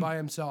McCartney by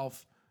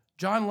himself.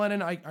 John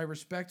Lennon, I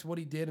respect what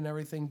he did and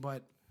everything,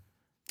 but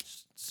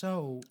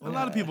so A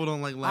lot of people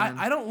don't like Lennon.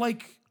 I don't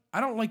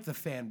like the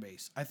fan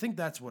base. I think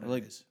that's what it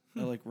Like is.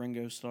 I like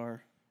Ringo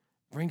Starr.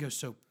 Ringo's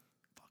so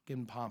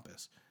fucking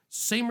pompous.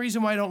 Same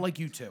reason why I don't like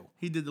you two.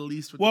 He did the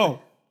least with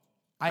Whoa!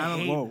 I don't-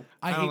 hate. whoa.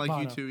 I hate don't like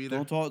Bono. you two either.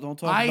 Don't talk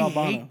about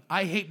Bono.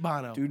 I hate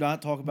Bono. Do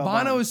not talk about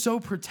Bono Bono. is so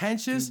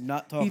pretentious. Do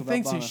not talk he about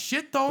thinks Bono. his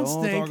shit don't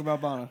Don't stink. talk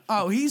about Bono.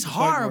 Oh, he's Fight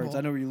horrible. words.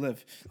 I know where you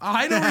live.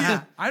 I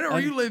know where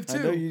you live I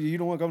know too. you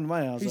don't want to come to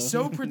my house. He's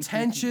though. so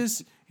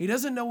pretentious. He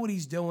doesn't know what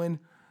he's doing.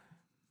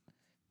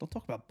 Don't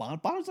talk about Bono.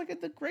 Bono's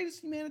like the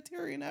greatest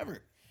humanitarian ever.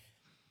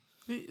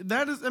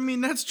 That is, I mean,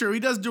 that's true. He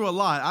does do a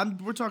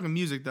lot. We're talking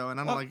music though, and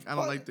I don't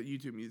like the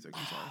YouTube music.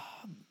 I'm sorry.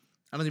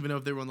 I don't even know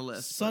if they were on the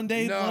list.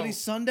 Sunday, No. Bloody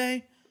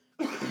Sunday.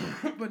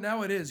 But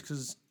now it is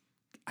because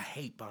I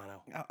hate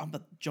Bono. I'm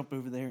about to jump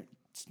over there and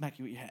smack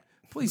you with your hat.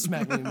 Please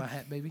smack me in my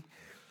hat, baby.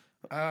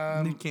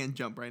 You can't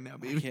jump right now, I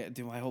baby. can't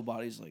do. My whole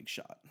body's like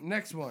shot.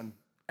 Next one,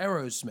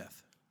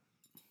 Aerosmith.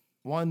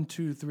 1,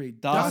 2, 3.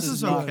 Das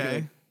is not okay.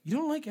 good. You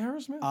don't like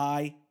Aerosmith?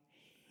 I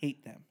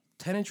hate them.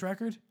 10-inch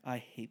record. I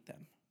hate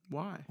them.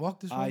 Why?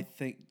 Walk this I way.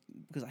 think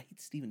because I hate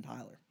Steven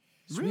Tyler.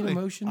 Sweet Really?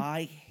 Emotion.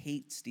 I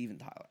hate Steven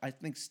Tyler. I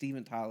think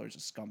Steven Tyler's a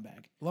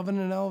scumbag. Loving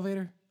in an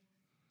Elevator.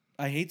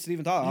 I hate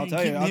Steven Tyler. I'll You tell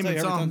keep you. I'll tell naming you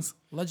every time. songs.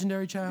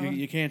 Legendary Child.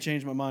 You can't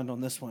change my mind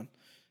on this one.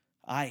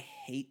 I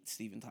hate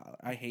Steven Tyler.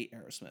 I hate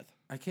Aerosmith,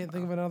 I can't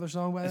think of another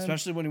song by them.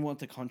 especially when he went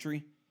to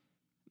country.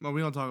 Well,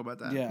 we don't talk about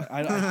that. Yeah,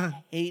 I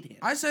hate him.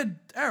 I said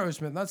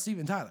Aerosmith, not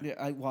Steven Tyler. Yeah,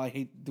 I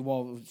hate.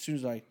 Well, as soon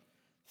as I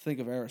think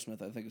of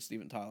Aerosmith, I think of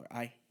Steven Tyler.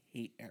 I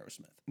hate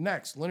Aerosmith.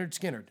 Next, Leonard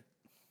Skinner.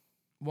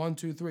 1,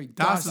 2, 3.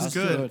 Das is That's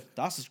good.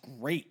 Das is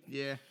great.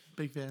 Yeah,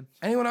 big fan.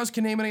 Anyone else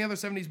can name any other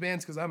 70s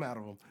bands because I'm out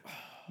of them.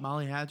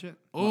 Molly Hatchet.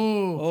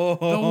 Oh,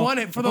 the one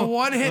hit for the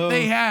one hit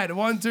they had.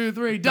 1, 2,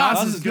 3.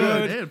 Das is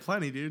good. They had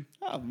plenty, dude.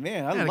 Oh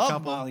man, I had a love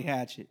couple. Molly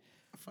Hatchet.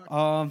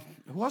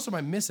 Who else am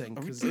I missing?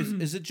 'Cause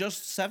Is it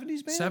just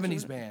 70s bands?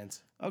 70s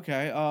bands.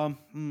 Okay.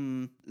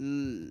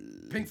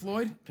 Pink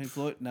Floyd. Pink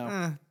Floyd.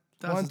 No,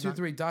 Das 1, is 2, not-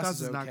 3.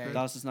 Das is not okay. good.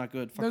 Das is not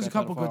good. Fuck There's a that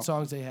couple pedophile. good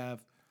songs they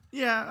have.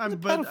 Yeah, He's a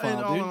but pedophile,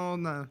 in all dude. in all,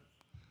 no.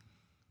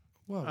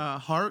 Whoa.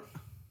 Heart.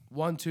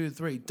 1, 2,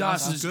 3.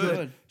 Das Das is is good.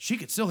 good. She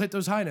could still hit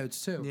those high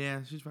notes too.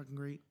 Yeah, she's fucking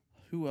great.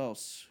 Who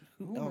else?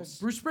 Who else?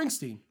 Bruce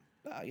Springsteen.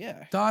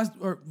 Yeah. Das.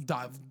 One,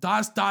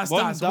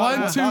 1,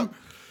 da- 2.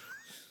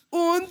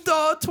 Un,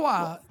 deux,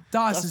 trois.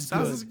 Das is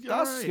Das good. is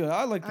Das is alright. good.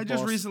 I like the I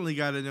just boss. recently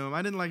got into him.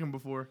 I didn't like him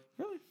before.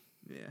 Really?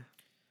 Yeah.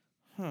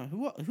 Huh.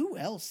 Who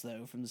else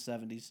though from the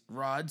 70s?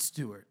 Rod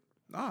Stewart.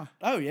 Ah.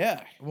 Oh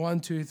yeah. 1,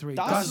 2, 3.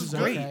 Das Das is is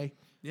great. okay.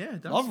 Yeah.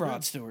 That's Love good.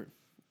 Rod Stewart.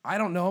 I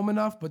don't know him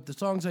enough, but the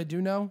songs I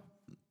do know,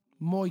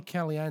 Muy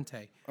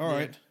Caliente. All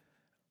right.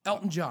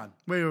 Elton John.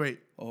 Wait.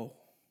 Oh.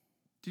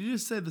 Did you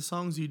just say the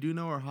songs you do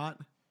know are hot?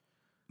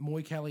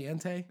 Muy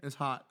Caliente. It's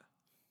hot.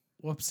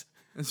 Whoops.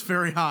 It's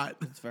very hot.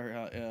 It's very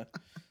hot, yeah.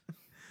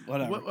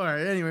 Whatever. All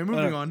right. Anyway, moving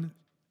Whatever. on.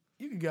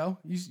 You could go.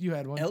 You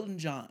had one. Elton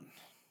John.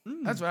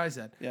 That's what I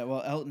said. Yeah,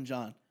 well, Elton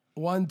John.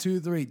 1, 2,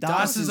 3.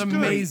 Das is great.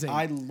 amazing.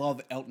 I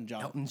love Elton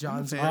John. Elton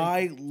John's Okay. great.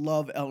 I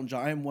love Elton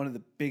John. I am one of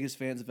the biggest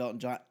fans of Elton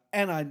John,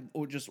 and I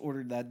just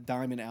ordered that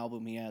Diamond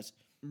album he has.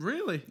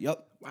 Really?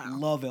 Yep. Wow.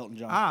 Love Elton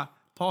John. Ah,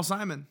 Paul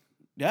Simon.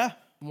 Yeah.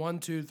 1,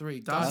 2,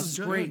 3. Das Das is is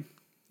good. great.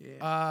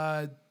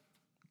 Yeah.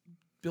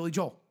 Billy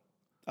Joel.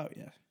 Oh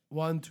yeah.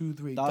 1, 2,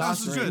 3. Das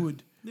Das is is good.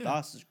 good. Yeah.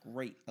 Das is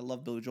great. I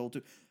love Billy Joel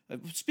too.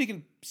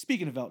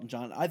 Speaking of Elton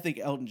John, I think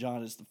Elton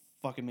John is the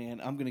fucking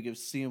man. I'm gonna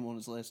see him on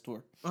his last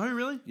tour. Oh,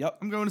 really? Yep.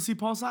 I'm going to see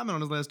Paul Simon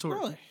on his last tour.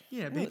 Really?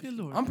 Yeah, Really? baby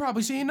Lord. I'm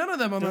probably seeing none of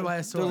them on their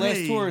last Their tour. last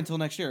Hey. tour until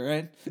next year,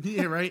 right?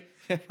 Yeah, right.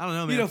 I don't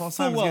know, man. You know Paul full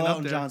Simon's well getting up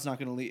Elton there. John's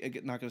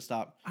not gonna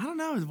stop. I don't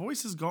know. His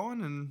voice is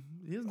gone, and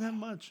he doesn't have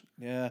much.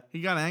 Yeah.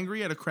 He got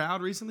angry at a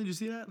crowd recently. Did you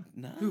see that?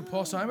 No. Who,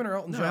 Paul Simon or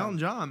Elton No, John? Elton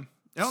John.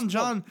 Elton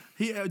John.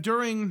 He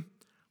during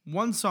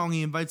one song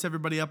he invites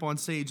everybody up on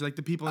stage, like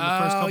the people in the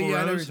first Oh, couple yeah, I know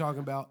what you're rows, talking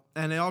about.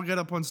 and they all get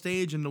up on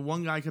stage, and the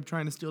one guy kept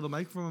trying to steal the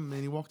mic from him,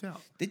 and he walked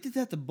out. They did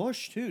that to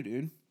Bush too,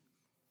 dude.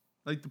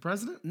 Like the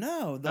president.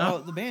 No,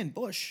 the band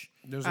Bush.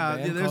 There's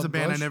There's a called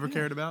band I Bush. never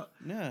cared about.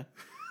 Yeah.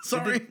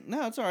 Sorry.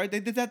 No, it's all right. They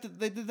did that to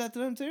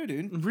them too,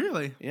 dude.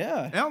 Really?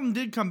 Yeah. Elton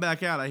did come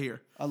back out, I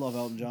hear. I love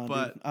Elton John,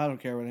 But- dude. I don't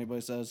care what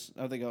anybody says.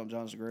 I think Elton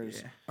John's the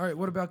greatest. Yeah. All right,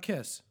 what about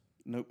Kiss?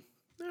 Nope.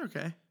 They're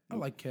okay. I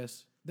like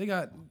Kiss. They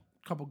got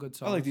a couple good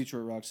songs. I like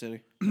Detroit Rock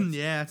City.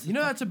 Yeah. It's You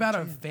know that's about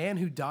a fan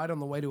who died on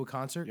the way to a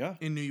concert? Yeah.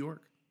 in New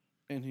York.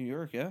 In New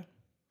York, yeah.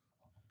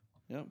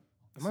 Yep.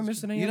 Am I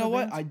missing any You know other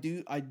what?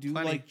 bands? I do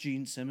Plenty. like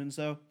Gene Simmons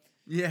though.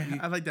 Yeah,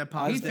 I like that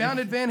pop. He thing.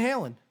 founded Van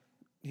Halen.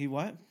 He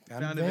what?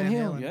 Founded Van Van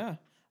Halen. Halen. Yeah.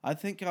 I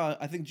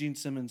think Gene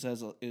Simmons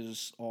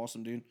is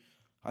awesome, dude.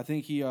 I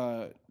think he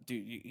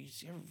dude, you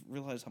ever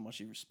realize how much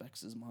he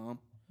respects his mom?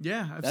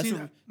 Yeah, I've That's seen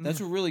what, that. that's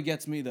what really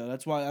gets me though.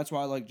 That's why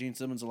I like Gene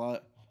Simmons a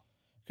lot.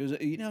 Cuz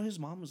you know his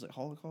mom was a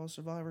Holocaust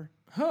survivor.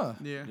 Huh.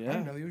 Yeah. I Yeah.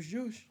 didn't know he was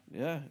Jewish.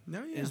 Yeah.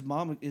 No, yeah. His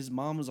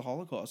mom was a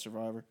Holocaust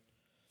survivor.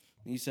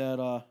 He said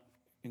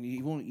and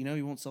he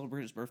won't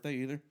celebrate his birthday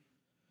either.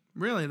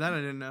 Really? That I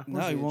didn't know.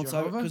 No, he he a won't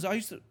celebrate Jehovah?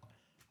 because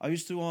I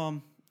used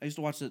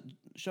to watch the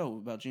show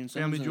about Gene Simmons.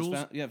 Family and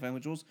his Jewels? Family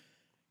Jewels.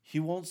 He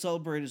won't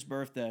celebrate his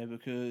birthday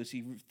because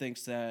he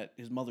thinks that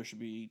his mother should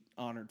be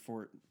honored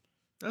for it.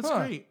 That's Huh.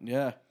 great.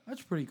 Yeah.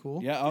 That's pretty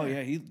cool. Yeah. Oh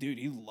yeah. He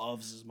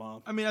loves his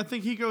mom. I mean, I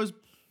think he goes.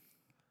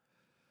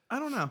 I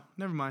don't know.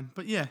 Never mind.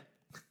 But yeah.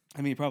 I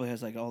mean, he probably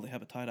has like all the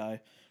hepatitis,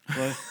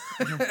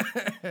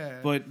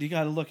 but you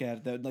got to look at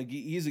it though. Like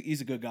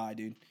he's a good guy,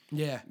 dude.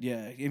 Yeah.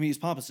 Yeah. I mean, he's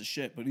pompous as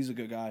shit, but he's a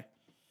good guy.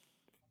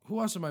 Who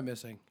else am I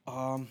missing?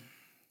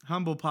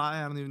 Humble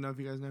Pie. I don't even know if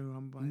you guys know who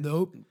Humble Pie is.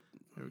 Nope.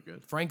 They were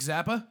good. Frank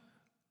Zappa?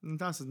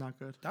 Das is not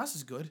good. Das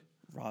is good.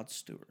 Rod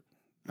Stewart.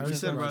 I You already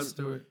said Rod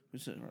Stewart. Who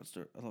said Rod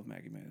Stewart? I love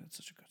Maggie May. That's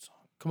such a good song.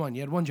 Come on,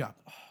 you had one job.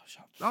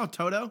 Oh,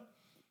 Toto?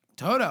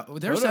 Toto.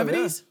 They're Toto,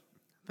 70s?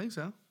 I think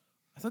so.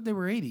 I thought they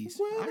were 80s.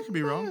 I could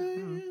be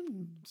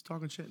wrong. Just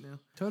talking shit now.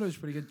 Toto's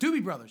pretty good.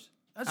 Doobie Brothers.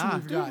 That's who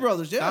we forgot. Doobie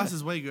Brothers, yeah. Das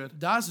is way good.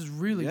 Das is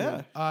really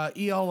Yeah. good.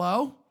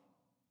 ELO.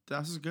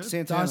 Das is good.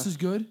 Santana. Das is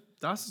good.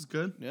 Das is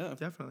good. Yeah.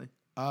 Definitely.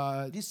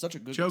 He's such a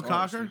good Joe guitarist,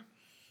 Cocker? dude.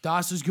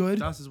 Das is good.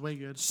 Das is way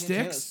good.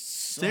 Sticks.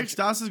 Sticks.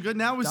 Das is good.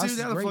 Now we Das see is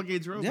now the great.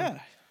 floodgates are open.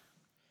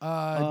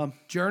 Yeah.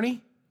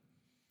 Journey.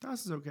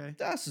 Das is okay.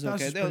 Das is Das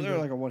okay. is They're pretty good.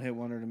 like a one-hit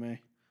wonder to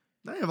me.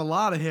 They have a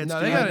lot of hits. No,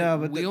 dude. they got Yeah, it.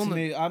 but Wheel to in the-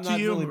 me, I'm to not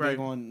you, really right. big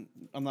on.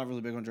 I'm not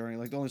really big on Journey.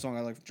 Like the only song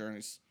I like from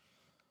Journey's.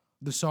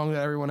 The song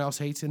that everyone else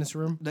hates in this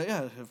room.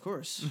 Yeah, of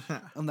course.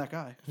 I'm that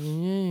guy.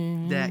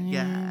 That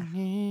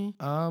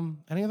guy.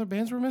 Any other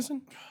bands we're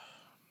missing?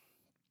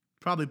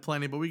 Probably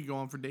plenty, but we could go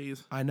on for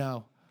days. I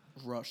know.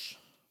 Rush.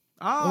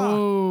 Ah,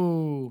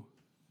 Oh,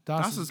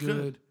 Das Das is is good.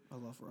 good. I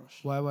love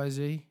Rush.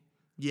 YYZ.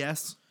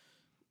 yes.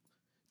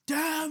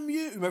 Damn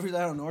you! Remember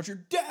that on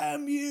Orchard?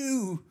 Damn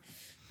you!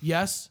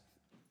 Yes.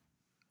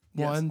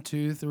 Yes. 1,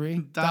 2, 3.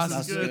 Das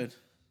That's is good.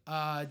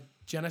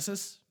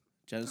 Genesis.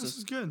 This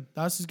is Genesis. good.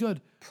 Das is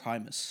good.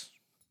 Primus.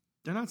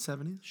 They're not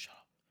 70s. Shut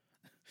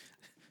up.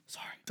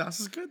 Sorry. Das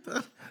is good,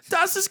 though.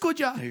 Das is good,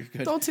 ja. No, you're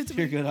good. Don't hit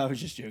You're me. good. I was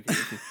just joking.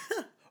 with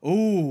you.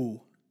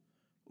 Ooh.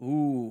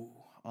 Ooh.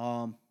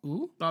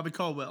 Ooh. Bobby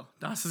Caldwell.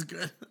 Das is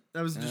good.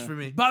 That was just for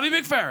me. Bobby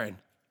McFerrin.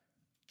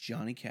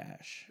 Johnny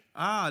Cash.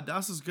 Ah,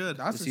 Das is good.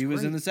 Das 'Cause is he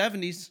was great. in the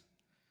 70s.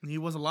 He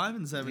was alive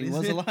in the 70s. He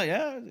was a lot.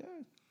 Yeah.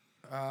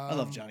 I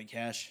love Johnny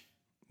Cash.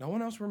 No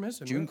one else we're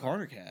missing. June really.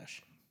 Carter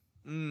Cash.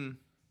 Mm.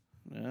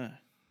 Yeah.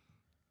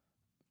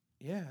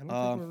 Yeah, I don't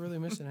think we're really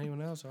missing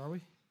anyone else, are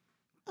we?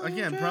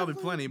 Again, probably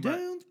plenty, but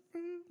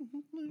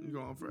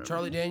can go on forever.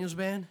 Charlie Daniels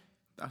Band.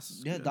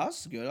 Das. Yeah, Good.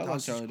 Das is good. I like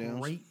Das is Charlie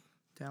Daniels. great.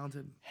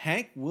 Talented.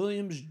 Hank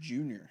Williams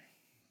Jr.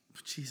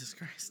 Jesus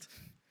Christ.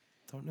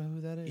 Don't know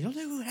who that is. You don't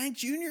know who Hank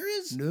Jr.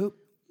 is? Nope.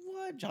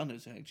 What? John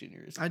knows who Hank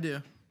Jr. is. I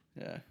do.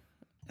 Yeah.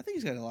 I think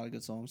he's got a lot of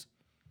good songs.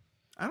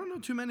 I don't know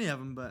too many of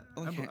them, but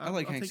I like Hank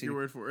I'll take Sr. your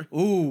word for it.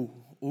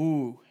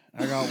 Ooh.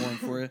 I got one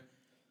for you.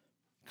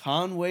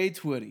 Conway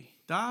Twitty.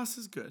 Das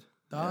is good.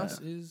 Das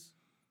is.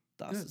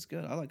 Das is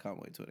good. I like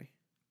Conway Twitty.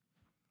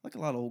 I like a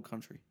lot of old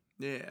country.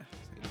 Yeah.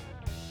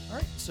 All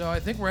right. So I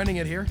think we're ending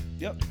it here.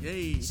 Yep.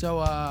 Yay. So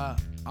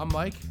I'm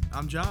Mike.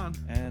 I'm John.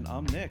 And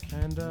I'm Nick.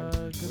 And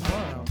good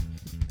morrow.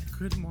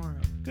 Good morrow.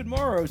 Good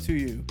morrow to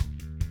you.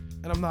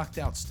 And I'm knocked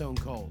out stone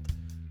cold.